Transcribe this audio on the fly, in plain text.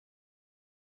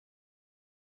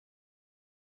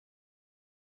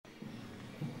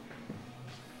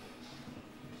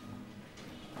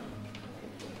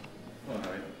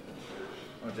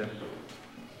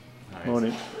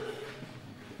Morning.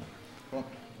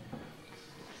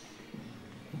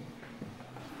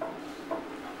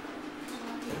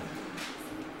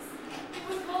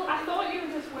 I thought you were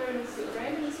just wearing a suit of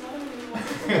rain this morning when you wanted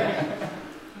to wear.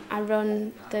 I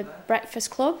run the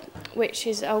Breakfast Club, which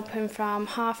is open from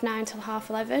 9:30 till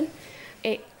 11:30.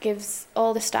 It gives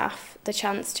all the staff the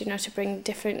chance to, to bring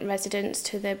different residents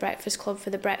to the Breakfast Club for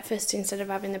the breakfast instead of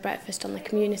having the breakfast on the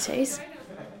communities.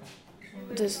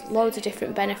 There's loads of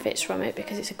different benefits from it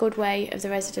because it's a good way of the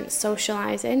residents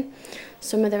socialising.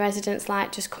 Some of the residents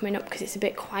like just coming up because it's a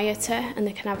bit quieter and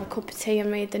they can have a cup of tea and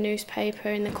read the newspaper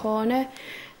in the corner.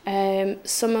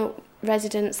 Some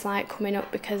residents like coming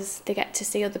up because they get to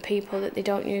see other people that they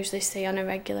don't usually see on a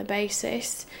regular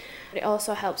basis. It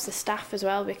also helps the staff as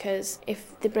well because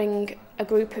if they bring a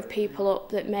group of people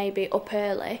up that may be up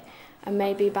early and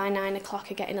maybe by 9 o'clock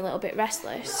are getting a little bit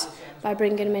restless, by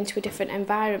bringing them into a different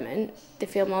environment, they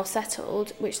feel more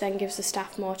settled, which then gives the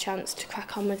staff more chance to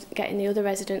crack on with getting the other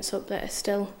residents up that are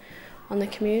still on the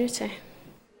community.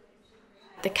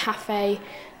 The cafe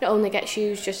not only gets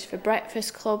used just for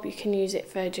Breakfast Club, you can use it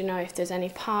for, if there's any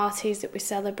parties that we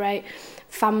celebrate.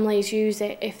 Families use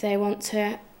it if they want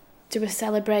to do a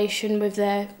celebration with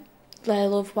their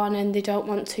loved one and they don't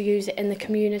want to use it in the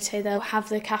community. They'll have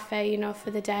the cafe,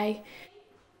 for the day.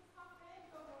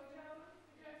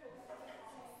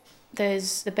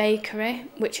 There's the bakery,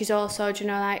 which is also,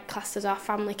 classed as our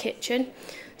family kitchen.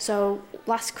 So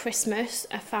last Christmas,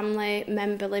 a family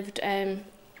member lived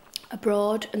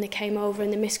abroad and they came over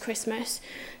and they missed Christmas.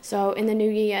 So in the new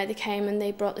year they came and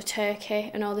they brought the turkey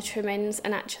and all the trimmings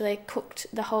and actually cooked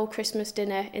the whole Christmas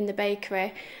dinner in the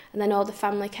bakery, and then all the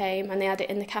family came and they had it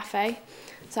in the cafe.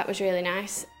 So that was really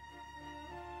nice.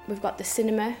 We've got the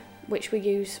cinema, which we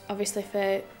use obviously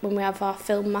for when we have our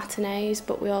film matinees,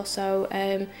 but we also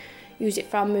use it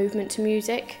for our movement to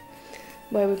music,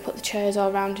 where we put the chairs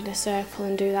all round in a circle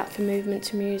and do that for movement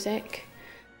to music.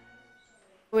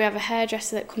 We have a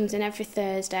hairdresser that comes in every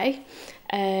Thursday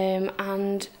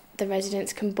and the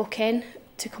residents can book in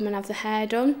to come and have the hair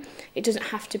done. It doesn't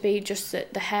have to be just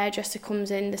that the hairdresser comes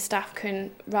in, the staff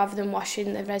can, rather than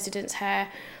washing the residents' hair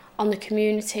on the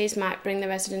communities, might bring the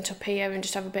resident up here and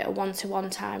just have a bit of one-to-one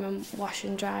time and wash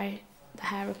and dry the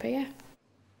hair up here.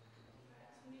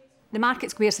 The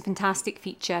Market Square is a fantastic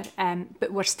feature,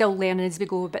 but we're still learning as we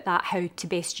go about that, how to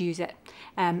best use it.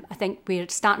 I think we're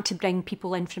starting to bring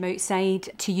people in from outside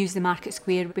to use the Market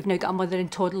Square. We've now got a mother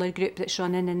and toddler group that's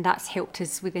running, and that's helped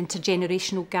us with the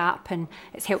intergenerational gap and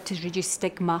it's helped us reduce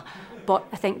stigma. But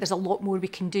I think there's a lot more we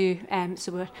can do.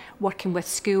 So we're working with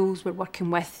schools, we're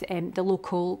working with the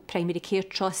local primary care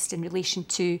trust in relation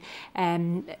to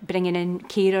bringing in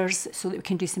carers so that we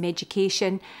can do some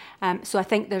education. So I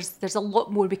think there's a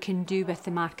lot more we can do with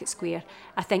the Market Square.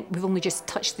 I think we've only just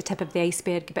touched the tip of the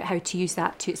iceberg about how to use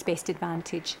that to its best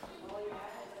advantage.